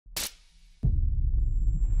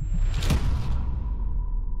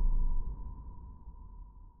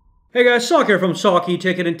Hey guys, Sak here from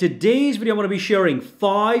SAKITECH, and in today's video I'm going to be sharing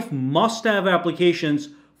 5 must-have applications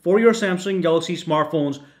for your Samsung Galaxy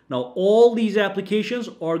smartphones. Now all these applications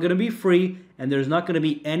are going to be free and there's not going to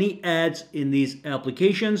be any ads in these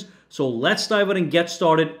applications. So let's dive in and get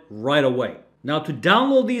started right away. Now to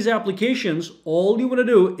download these applications, all you want to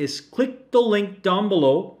do is click the link down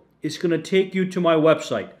below. It's going to take you to my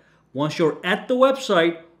website. Once you're at the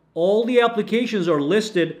website, all the applications are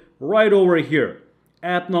listed right over here.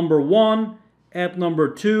 App number 1, app number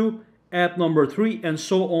 2, app number 3, and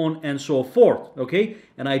so on and so forth. Okay,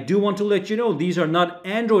 and I do want to let you know these are not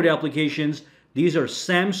Android applications. These are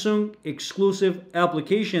Samsung exclusive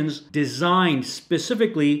applications designed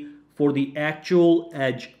specifically for the actual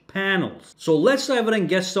Edge panels. So let's dive in and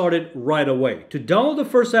get started right away. To download the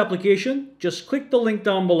first application, just click the link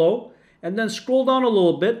down below and then scroll down a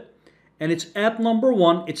little bit, and it's app number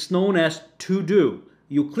 1. It's known as ToDo.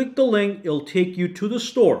 You click the link, it'll take you to the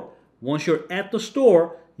store. Once you're at the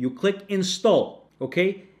store, you click install,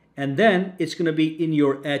 okay? And then it's gonna be in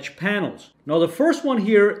your Edge panels. Now the first one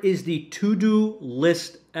here is the ToDo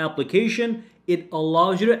List application. It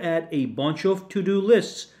allows you to add a bunch of to-do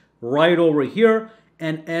lists right over here.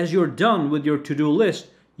 And as you're done with your to-do list,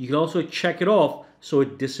 you can also check it off so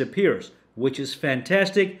it disappears, which is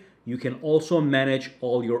fantastic. You can also manage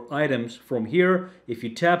all your items from here. If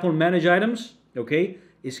you tap on manage items, okay,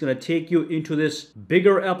 it's going to take you into this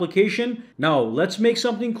bigger application. Now let's make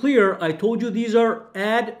something clear. I told you these are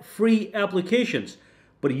ad-free applications,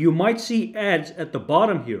 but you might see ads at the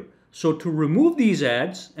bottom here. So to remove these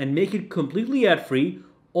ads and make it completely ad-free,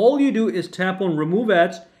 all you do is tap on remove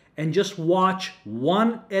ads and just watch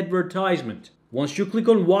one advertisement. Once you click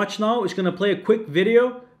on watch now, it's going to play a quick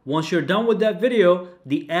video. Once you're done with that video,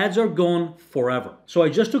 the ads are gone forever. So I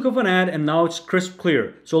just took off an ad and now it's crisp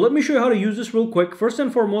clear. So let me show you how to use this real quick. First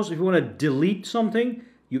and foremost, if you want to delete something,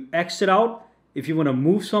 you exit out. If you want to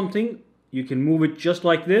move something, you can move it just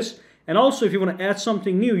like this. And also if you want to add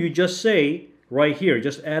something new, you just say right here,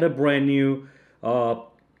 just add a brand new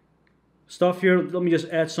stuff here. Let me just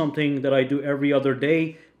add something that I do every other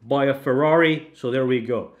day, buy a Ferrari. So there we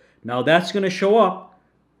go. Now that's going to show up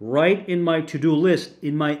right in my to-do list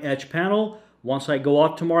in my Edge panel. Once I go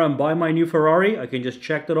out tomorrow and buy my new Ferrari, I can just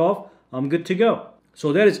check that off. I'm good to go.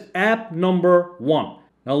 So that is app number 1.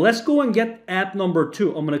 Now let's go and get app number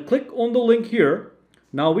 2. I'm going to click on the link here.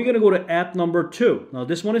 Now we're going to go to app number 2. Now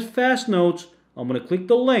this one is Fast Notes. I'm going to click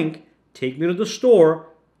the link, take me to the store,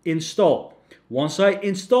 install. Once I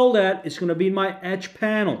install that, it's going to be in my Edge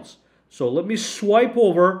panels. So let me swipe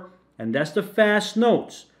over, and that's the Fast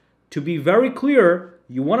Notes. To be very clear,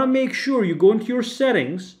 you want to make sure you go into your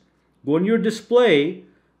settings, go in your display,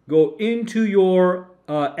 go into your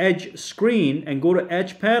Edge screen and go to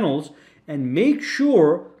Edge panels and make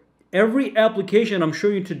sure every application I'm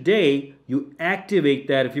showing you today, you activate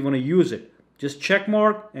that if you want to use it. Just check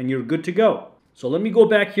mark and you're good to go. So let me go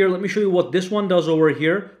back here. Let me show you what this one does over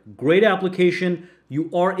here. Great application. You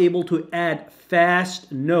are able to add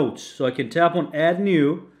fast notes. So I can tap on add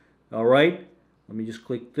new. All right. Let me just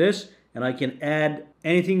click this. And I can add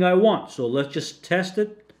anything I want. So let's just test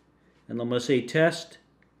it. And I'm going to say test,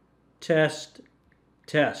 test,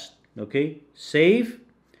 test. Okay, save.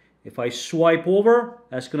 If I swipe over,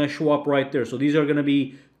 that's going to show up right there. So these are going to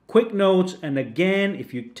be quick notes. And again,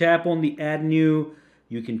 if you tap on the add new,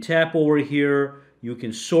 you can tap over here. You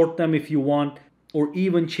can sort them if you want, or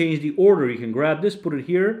even change the order. You can grab this, put it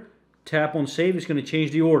here, tap on save. It's going to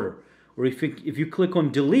change the order. Or if you click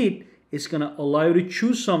on delete, it's going to allow you to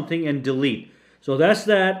choose something and delete. So that's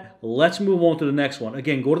that. Let's move on to the next one.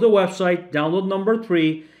 Again, go to the website, download number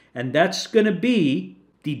 3, and that's going to be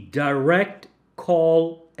the Direct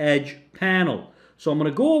Call Edge panel. So I'm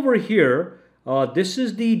going to go over here. This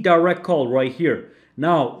is the direct call right here.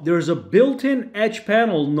 Now, there's a built-in Edge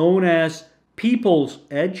panel known as People's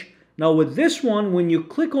Edge. Now, with this one, when you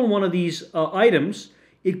click on one of these items,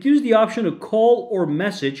 it gives the option to call or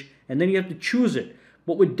message, and then you have to choose it.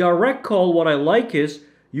 But with direct call, what I like is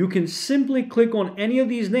you can simply click on any of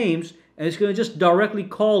these names and it's going to just directly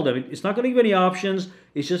call them. It's not going to give any options.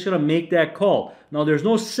 It's just going to make that call. Now, there's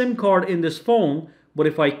no SIM card in this phone, but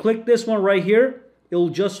if I click this one right here, it'll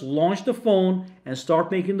just launch the phone and start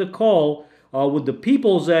making the call. With the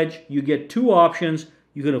People's Edge, you get 2 options.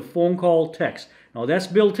 You get a phone call, text. Now, that's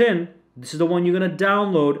built in. This is the one you're going to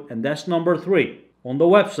download, and that's number 3 on the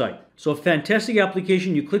website. So, fantastic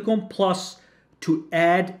application. You click on plus to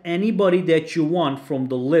add anybody that you want from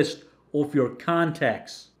the list of your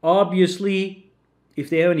contacts. Obviously, if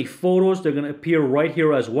they have any photos, they're going to appear right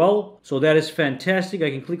here as well. So that is fantastic. I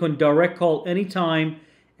can click on direct call anytime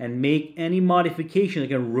and make any modification. I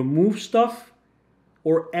can remove stuff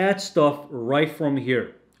or add stuff right from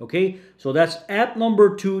here. Okay, so that's app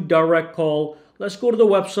number 2, direct call. Let's go to the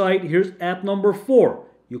website. Here's app number 4.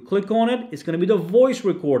 You click on it, it's going to be the voice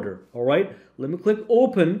recorder. All right, let me click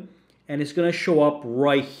open, and it's going to show up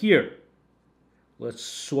right here. Let's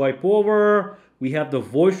swipe over. We have the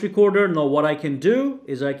voice recorder. Now what I can do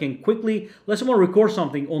is I can quickly, let's say I want to record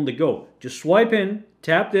something on the go. Just swipe in,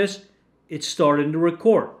 tap this, it's starting to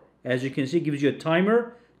record. As you can see, it gives you a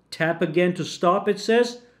timer. Tap again to stop, it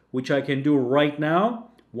says, which I can do right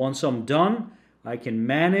now. Once I'm done, I can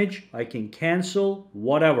manage, I can cancel,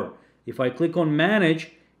 whatever. If I click on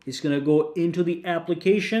manage, it's going to go into the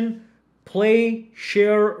application, play,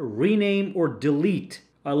 share, rename, or delete.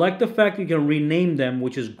 I like the fact you can rename them,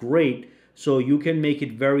 which is great, so you can make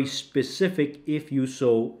it very specific if you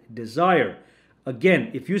so desire. Again,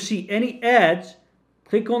 if you see any ads,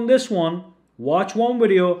 click on this one, watch one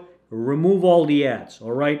video, remove all the ads,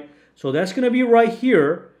 all right? So that's going to be right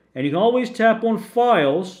here, and you can always tap on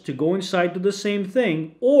files to go inside to the same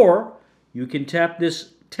thing, or you can tap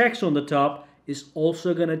this text on the top. Is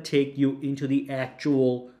also going to take you into the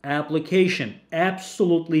actual application.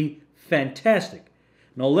 Absolutely fantastic.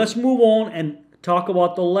 Now let's move on and talk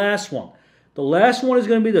about the last one. The last one is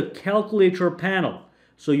going to be the calculator panel.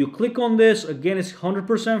 So you click on this. Again, it's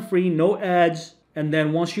 100% free, no ads. And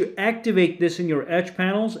then once you activate this in your edge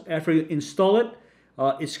panels, after you install it,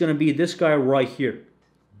 it's going to be this guy right here.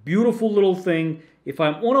 Beautiful little thing. If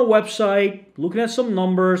I'm on a website, looking at some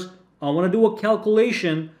numbers, I want to do a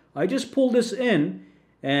calculation, I just pull this in,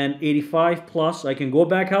 and 85 plus, I can go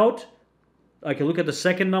back out. I can look at the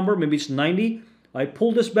second number, maybe it's 90. I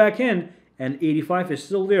pull this back in, and 85 is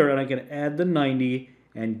still there, and I can add the 90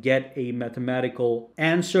 and get a mathematical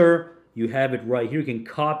answer. You have it right here. You can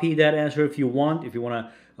copy that answer if you want. If you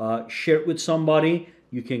want to share it with somebody,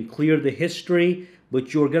 you can clear the history,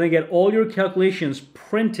 but you're going to get all your calculations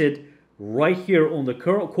printed right here on the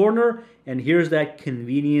corner, and here's that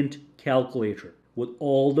convenient calculator with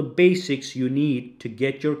all the basics you need to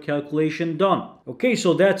get your calculation done. Okay,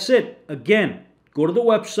 so that's it. Again, go to the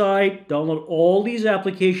website, download all these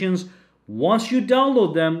applications. Once you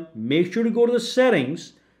download them, make sure to go to the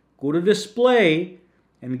settings, go to display,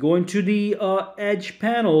 and go into the edge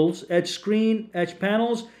panels, edge screen, edge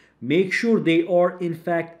panels. Make sure they are in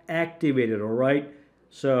fact activated, all right?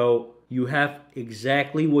 So you have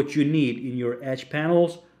exactly what you need in your edge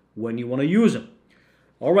panels when you want to use them.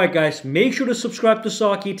 Alright guys, make sure to subscribe to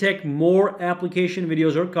SAKITECH. More application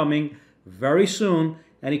videos are coming very soon.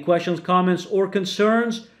 Any questions, comments, or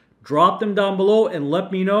concerns, drop them down below and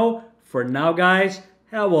let me know. For now guys,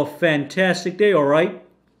 have a fantastic day, alright?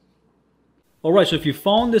 Alright, so if you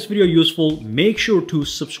found this video useful, make sure to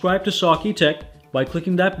subscribe to SAKITECH by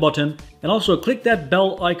clicking that button, and also click that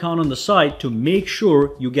bell icon on the side to make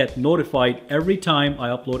sure you get notified every time I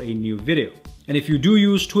upload a new video. And if you do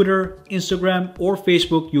use Twitter, Instagram, or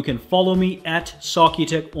Facebook, you can follow me at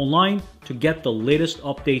SAKITECH Online to get the latest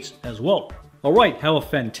updates as well. Alright, have a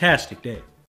fantastic day.